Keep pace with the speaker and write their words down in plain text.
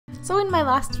So in my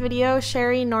last video,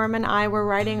 Sherry, Norm, and I were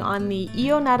riding on the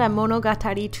Ionara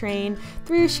Monogatari train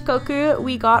through Shikoku.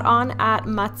 We got on at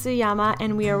Matsuyama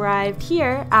and we arrived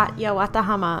here at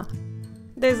Yawatahama.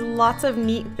 There's lots of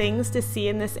neat things to see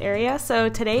in this area, so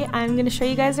today I'm going to show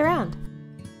you guys around.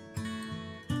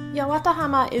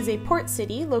 Yawatahama is a port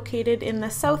city located in the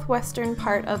southwestern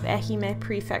part of Ehime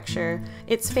Prefecture.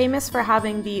 It's famous for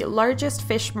having the largest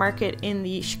fish market in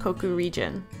the Shikoku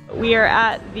region. We are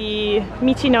at the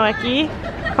Michinoeki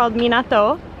called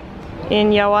Minato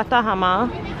in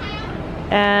Yawatahama,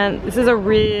 and this is a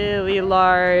really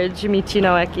large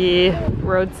Michinoeki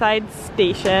roadside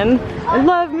station. I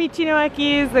love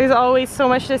Michinoekis. There's always so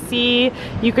much to see.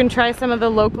 You can try some of the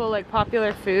local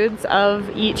popular foods of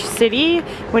each city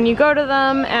when you go to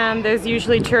them, and there's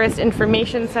usually tourist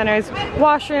information centers,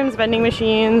 washrooms, vending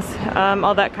machines,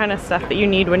 all that kind of stuff that you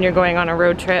need when you're going on a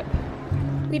road trip.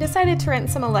 We decided to rent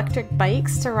some electric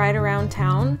bikes to ride around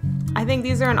town. I think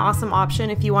these are an awesome option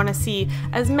if you want to see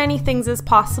as many things as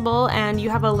possible and you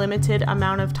have a limited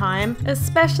amount of time,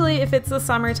 especially if it's the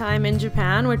summertime in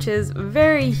Japan, which is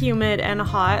very humid and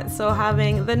hot, so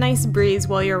having the nice breeze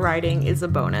while you're riding is a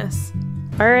bonus.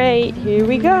 Alright, here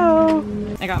we go!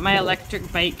 I got my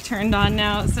electric bike turned on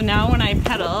now, so now when I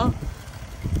pedal,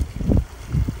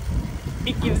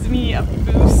 it gives me a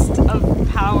boost of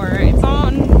power. It's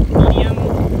on medium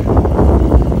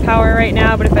power right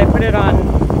now, but if I put it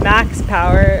on max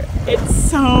power, it's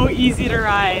so easy to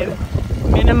ride.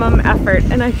 Minimum effort,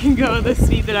 and I can go the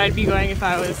speed that I'd be going if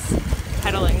I was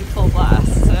pedaling full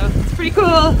blast. So it's pretty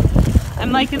cool.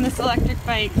 I'm liking this electric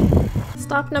bike.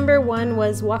 Stop number 1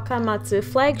 was Wakamatsu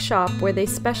Flag Shop, where they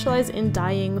specialize in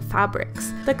dyeing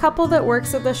fabrics. The couple that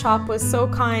works at the shop was so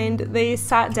kind. They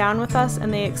sat down with us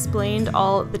and they explained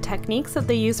all the techniques that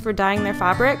they use for dyeing their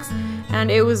fabrics, and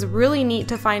it was really neat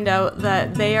to find out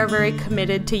that they are very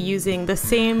committed to using the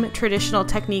same traditional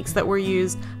techniques that were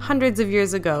used hundreds of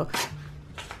years ago.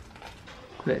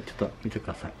 これちょっと見てく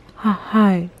ださい。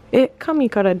はい。紙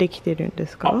からできてるんで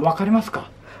すか？わかりますか？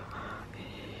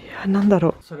なんだ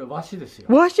ろう。それ和紙ですよ。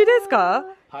和紙ですか？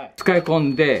はい。使い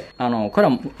込んで、これ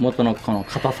は元のこの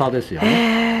硬さですよ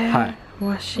ね。はい。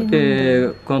和紙で、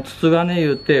この筒金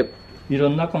言っていろ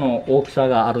んなこの大きさ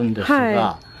があるんですが、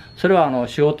はい、それは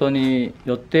仕事に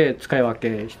よって使い分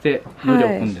けして塗り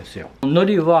置くんですよ。はい、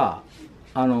糊は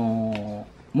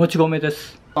もち米で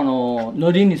す。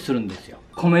糊にするんですよ。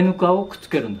米ぬかをくっつ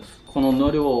けるんです。この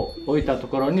糊を置いたと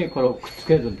ころにこれをくっつ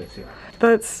けるんですよ。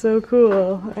That's so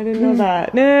cool. I didn't know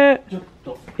that. ね。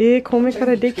米か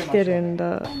らできてるん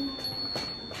だ。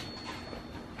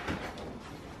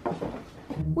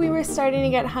We were starting to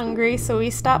get hungry, so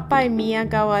we stopped by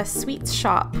Miyagawa Sweets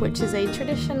Shop, which is a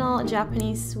traditional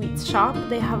Japanese sweets shop.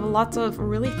 They have lots of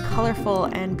really colorful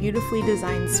and beautifully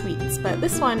designed sweets, but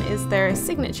this one is their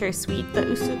signature sweet, the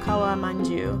Usukawa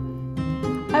Manju.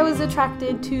 I was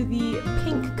attracted to the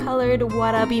pink-colored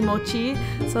warabi mochi,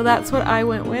 so that's what I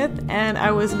went with, and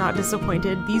I was not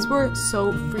disappointed. These were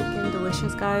so freaking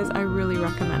delicious, guys. I really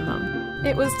recommend them.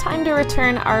 It was time to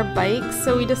return our bikes,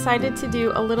 so we decided to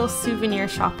do a little souvenir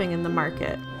shopping in the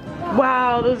market.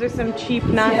 Wow, those are some cheap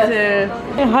natsu.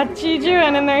 80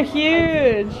 yen and they're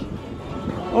huge.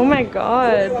 Oh my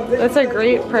god, that's a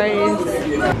great price.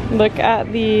 Look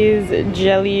at these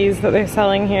jellies that they're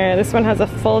selling here. This one has a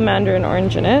full mandarin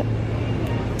orange in it.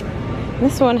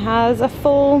 This one has a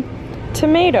full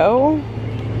tomato.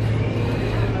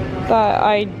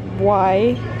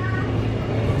 Why?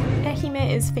 Ehime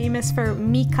is famous for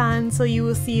mikan, so you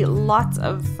will see lots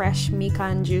of fresh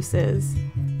mikan juices.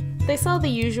 They sell the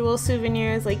usual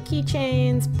souvenirs like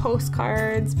keychains,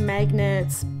 postcards,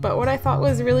 magnets, but what I thought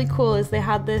was really cool is they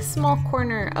had this small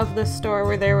corner of the store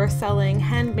where they were selling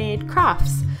handmade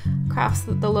crafts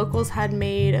that the locals had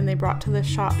made and they brought to the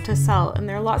shop to sell. And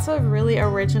there are lots of really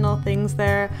original things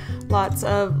there, lots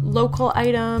of local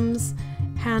items,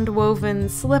 hand-woven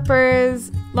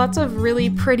slippers, lots of really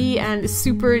pretty and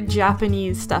super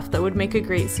Japanese stuff that would make a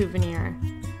great souvenir.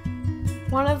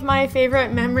 One of my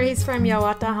favorite memories from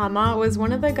Yawatahama was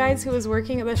one of the guys who was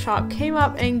working at the shop came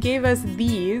up and gave us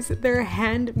these. They're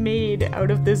handmade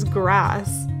out of this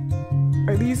grass.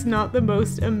 Are these not the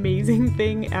most amazing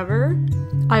thing ever?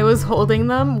 I was holding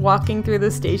them walking through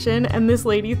the station and this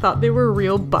lady thought they were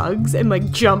real bugs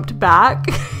and jumped back.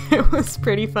 It was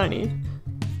pretty funny.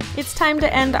 It's time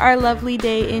to end our lovely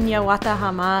day in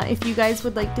Yawatahama. If you guys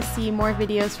would like to see more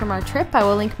videos from our trip, I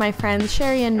will link my friends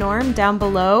Sherry and Norm down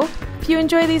below. If you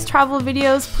enjoy these travel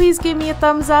videos, please give me a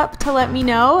thumbs up to let me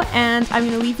know, and I'm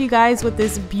going to leave you guys with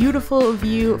this beautiful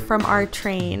view from our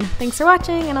train. Thanks for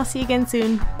watching, and I'll see you again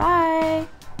soon. Bye!